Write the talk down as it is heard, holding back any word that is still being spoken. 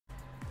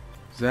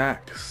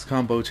Zack's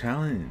combo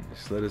challenge.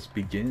 Let us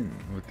begin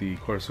with the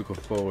quarter circle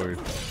forward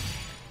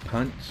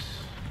punch.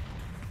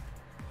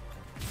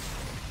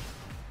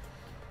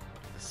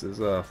 This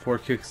is 4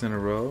 kicks in a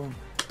row.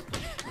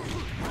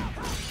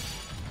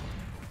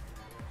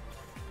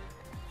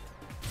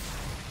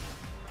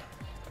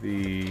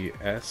 The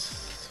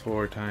S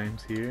 4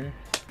 times here.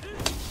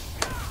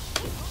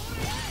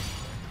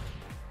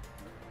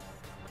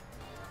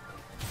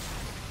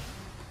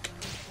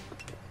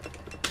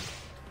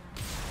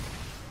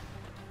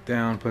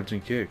 Down, punch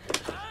and kick.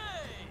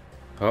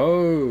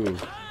 Oh!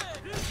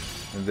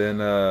 And then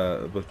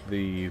with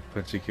the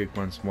punch and kick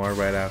once more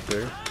right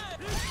after.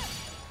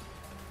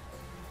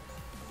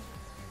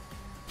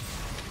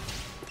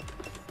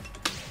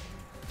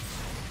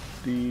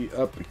 The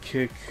up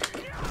kick.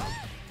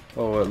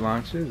 Oh, it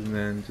launches and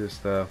then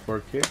just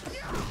 4 kicks.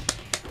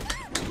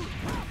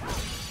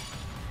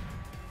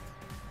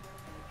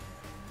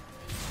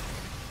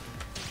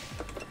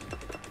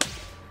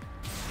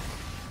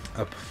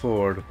 Up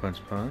forward punch.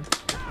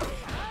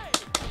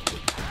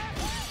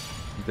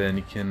 Then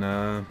you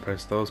can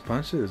press those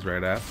punches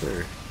right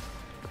after.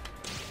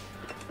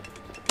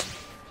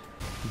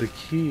 The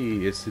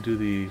key is to do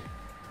the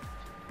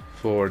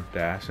forward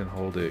dash and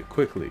hold it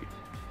quickly.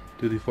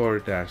 Do the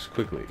forward dash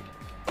quickly.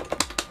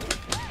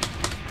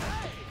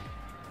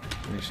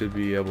 And you should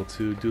be able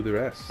to do the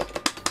rest.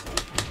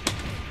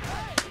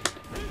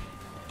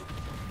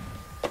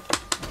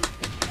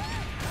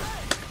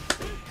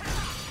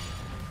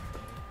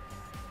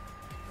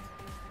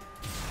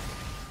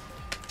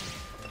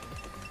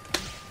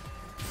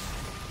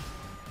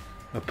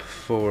 Up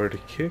forward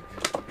kick,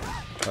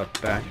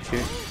 up back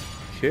kick,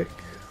 kick,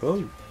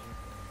 oh.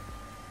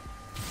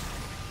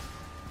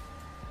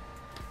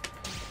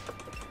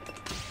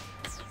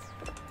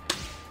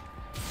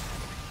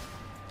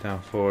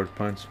 Down forward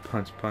punch.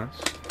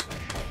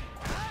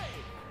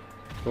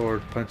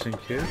 Forward punch and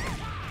kick.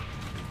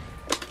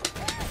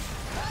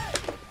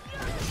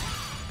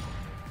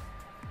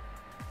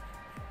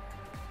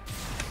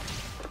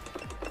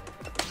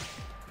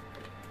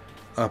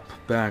 Up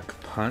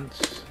back punch.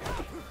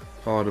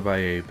 Followed by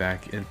a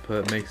back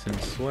input, makes him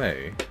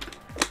sway.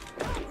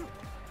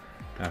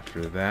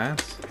 After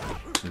that,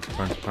 just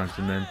punch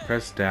and then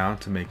press down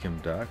to make him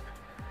duck.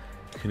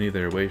 You can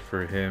either wait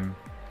for him,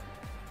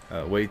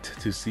 wait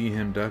to see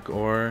him duck,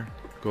 or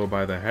go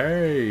by the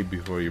hey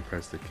before you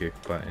press the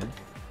kick button.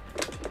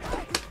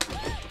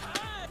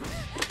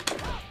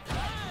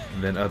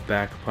 And then up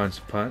back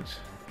punch.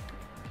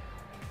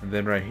 And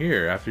then right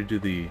here, after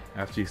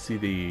you see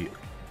the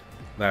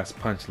last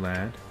punch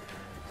land,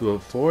 do a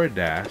forward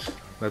dash,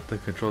 let the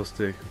control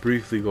stick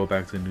briefly go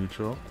back to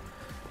neutral,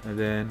 and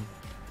then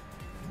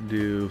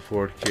do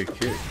forward kick.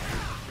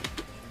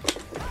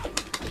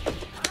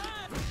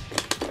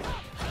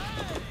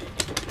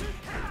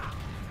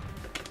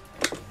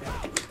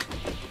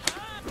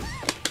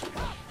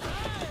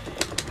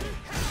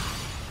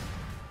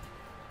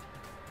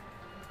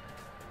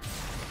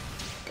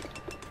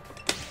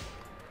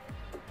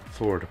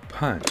 Forward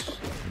punch.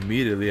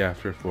 Immediately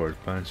after forward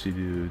punch, you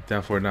do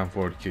down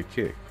forward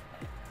kick.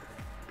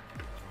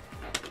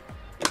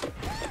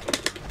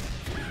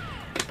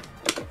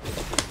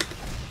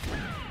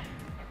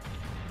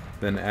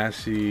 Then as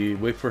she,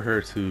 wait for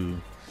her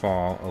to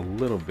fall a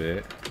little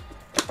bit,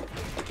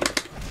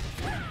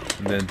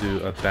 and then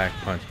do a back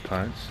punch.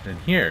 And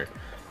here,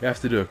 you have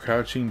to do a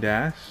crouching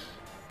dash,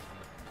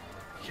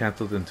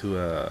 canceled into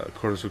a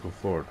quarter circle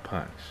forward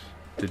punch.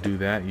 To do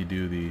that, you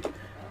do the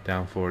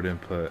down forward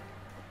input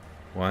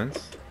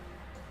once,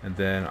 and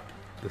then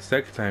the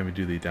second time you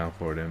do the down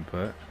forward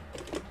input,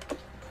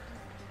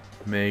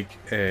 make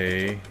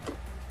a,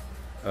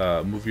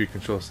 move your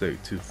control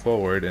stick to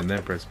forward and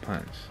then press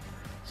punch.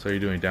 So you're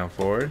doing down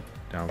forward,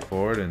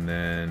 and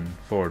then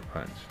forward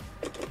punch.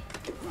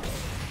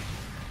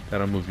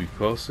 That'll move you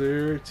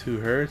closer to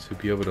her to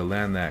be able to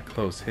land that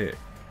close hit.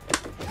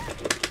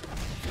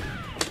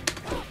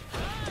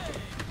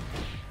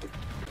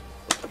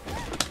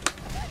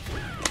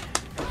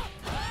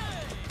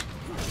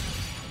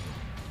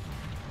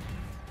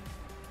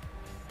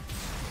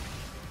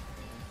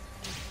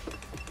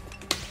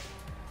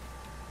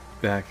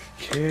 Back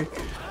kick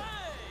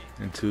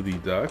into the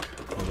duck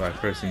by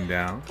pressing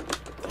down.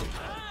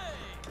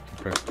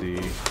 Press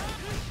the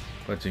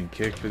punch and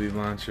kick for the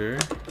launcher.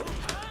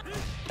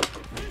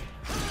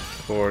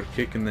 Forward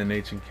kick and then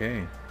H and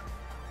K.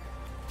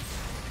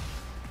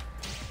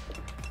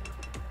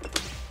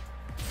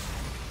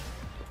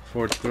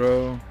 Forward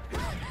throw.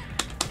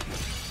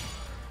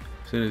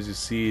 As soon as you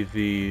see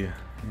the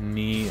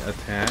knee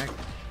attack,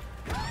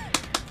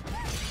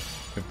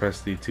 you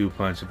press the 2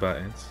 punch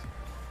buttons.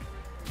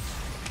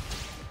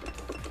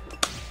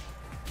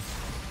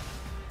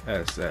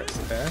 S.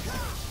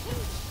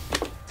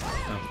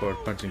 Forward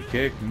punch and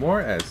kick,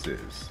 more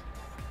S's.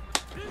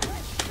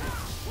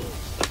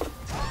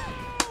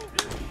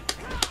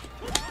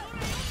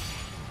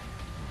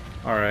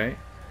 Alright,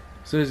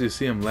 as soon as you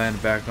see him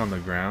land back on the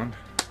ground,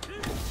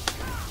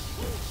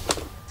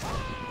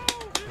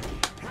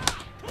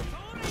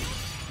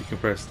 can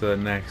press the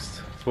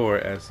next 4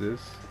 S's.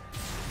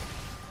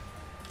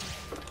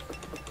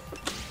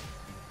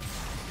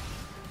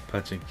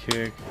 Punch and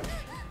kick,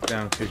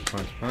 down kick,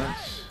 punch,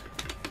 punch.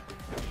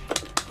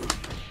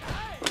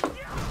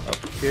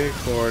 Up kick,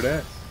 forward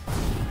S.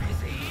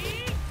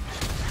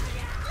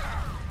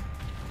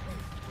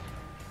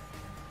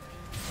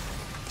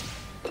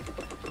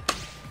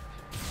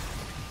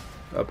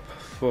 Up,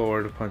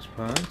 forward, punch,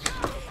 punch.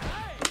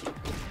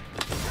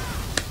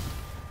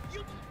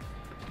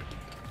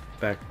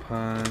 Back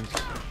punch.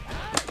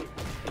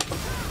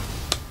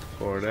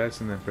 Forward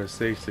S, and then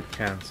press H to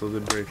cancel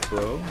the break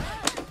blow.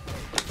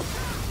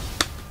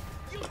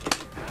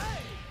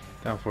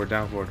 Down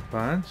forward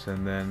punch,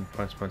 and then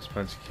punch, punch,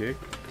 punch, kick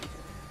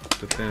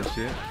to finish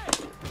it.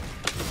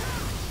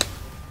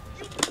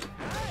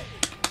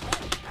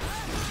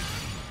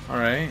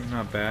 Alright,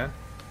 not bad.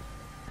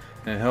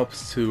 And it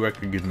helps to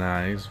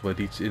recognize what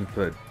each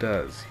input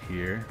does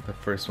here. The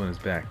first one is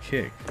back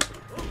kick.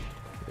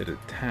 It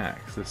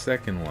attacks. The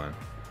second one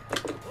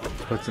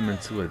puts him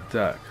into a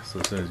duck. So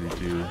as soon as you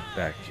do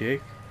back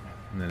kick,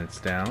 and then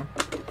it's down,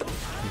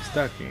 he's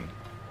ducking.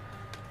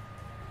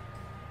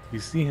 You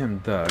see him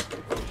duck,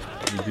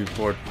 you do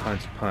forward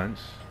punch, punch,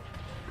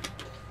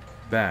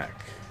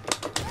 back.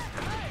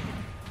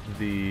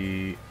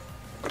 The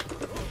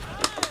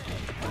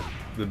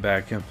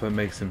back input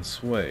makes him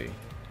sway.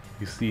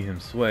 You see him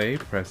sway,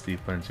 press the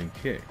punch and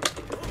kick.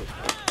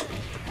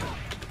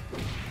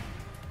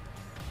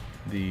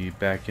 The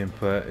back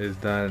input is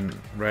done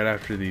right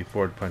after the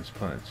forward punch,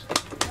 punch.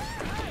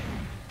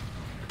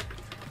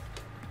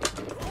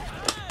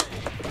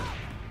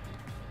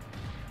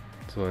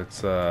 So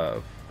it's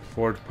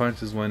forward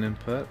punch is 1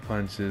 input,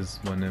 punch is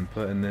 1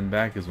 input, and then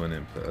back is 1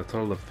 input. A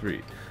total of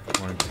 3.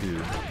 1, 2,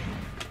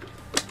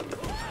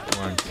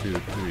 1, 2,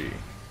 3. You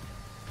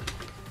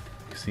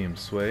see him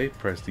sway,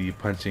 press the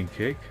punch and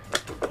kick.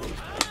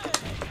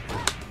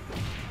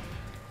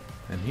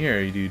 And here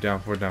you do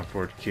down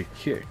forward, kick,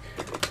 kick.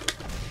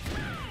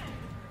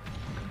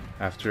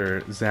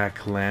 After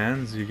Zack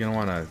lands, you're gonna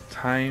wanna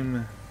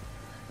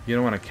you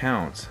don't wanna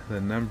count the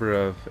number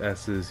of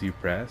S's you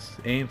press.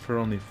 Aim for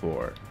only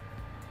 4.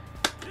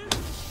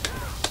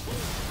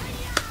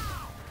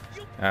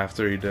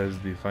 After he does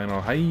the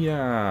final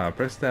hiya,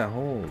 press that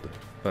hold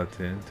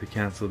button to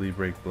cancel the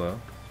break blow.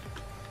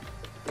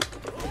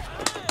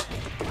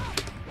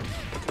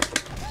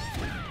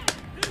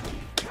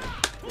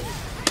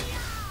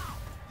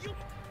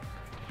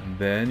 And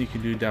then you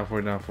can do down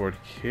forward,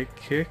 kick,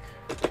 kick.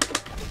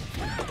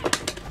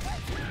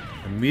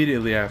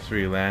 Immediately after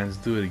he lands,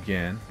 do it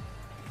again.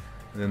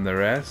 And then the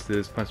rest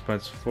is punch,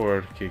 punch,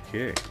 forward, kick,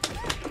 kick.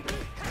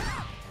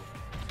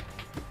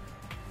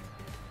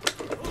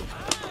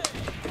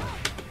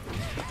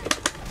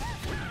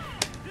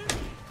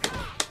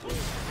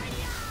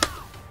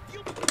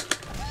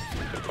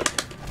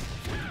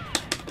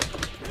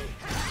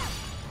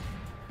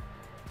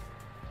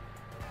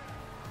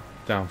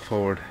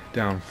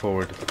 Down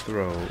forward,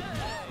 throw.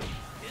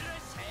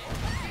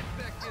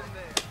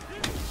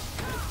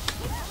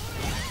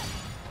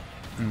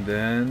 And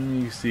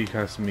then you see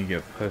Kasumi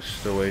get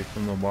pushed away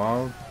from the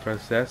wall.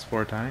 Press S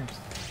 4 times.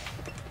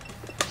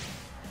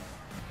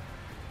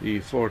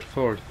 The forward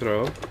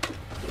throw.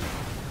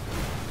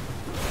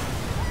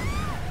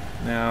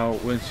 Now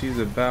when she's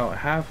about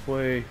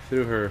halfway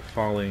through her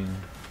falling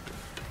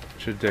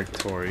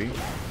trajectory,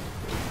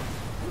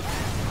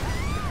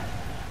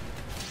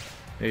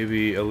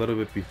 maybe a little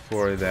bit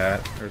before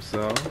that or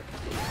so,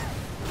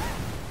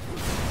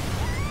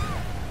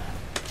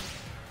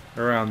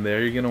 around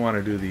there, you're gonna want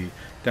to do the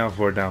down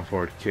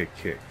forward, kick,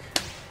 kick.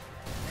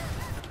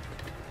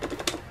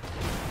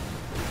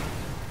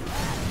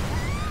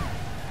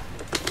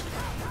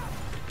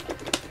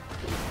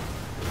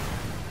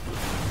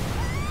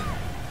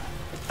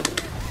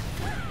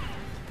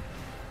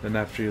 Then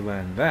after you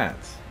land that,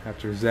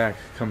 after Zack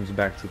comes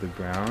back to the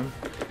ground,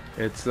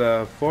 it's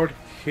forward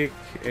kick,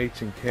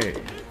 H and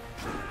K.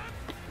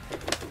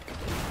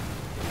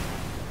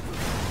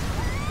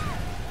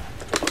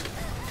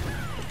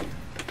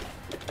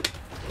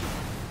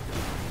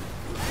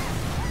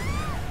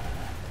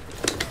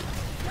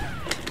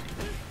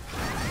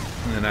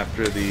 And then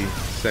after the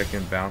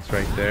second bounce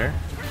right there,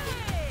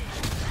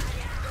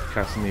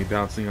 Kasumi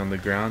bouncing on the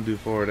ground, do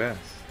forward S.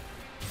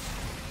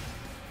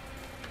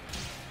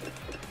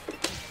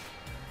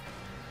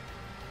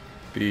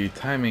 The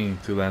timing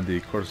to land the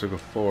quarter circle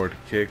forward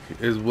kick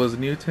was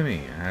new to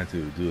me. I had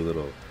to do a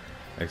little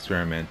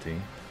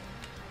experimenting.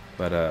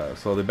 But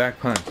so the back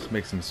punch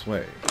makes him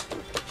sway.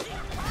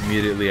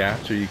 Immediately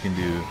after, you can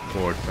do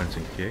forward punch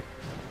and kick.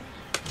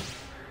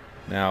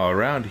 Now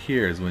around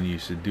here is when you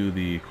should do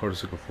the quarter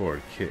circle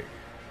forward kick.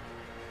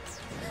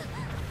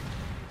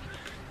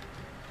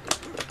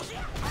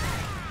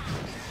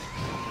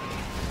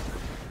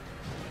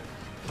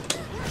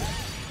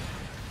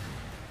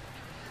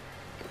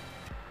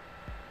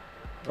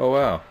 Oh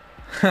wow,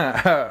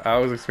 I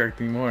was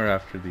expecting more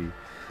after the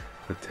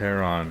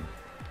Terron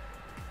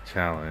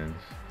challenge.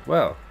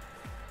 Well,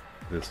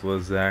 this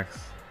was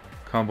Zack's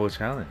combo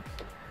challenge.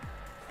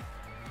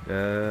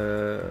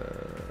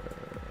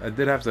 I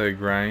did have to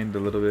grind a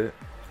little bit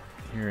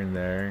here and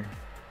there,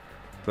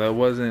 but I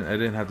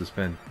didn't have to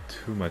spend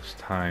too much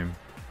time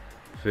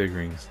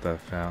figuring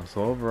stuff out.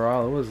 So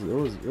overall, it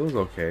was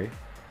okay.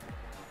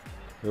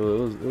 It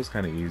was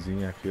kind of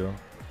easy, I feel.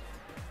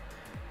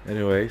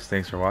 Anyways,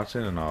 thanks for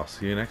watching, and I'll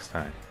see you next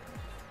time.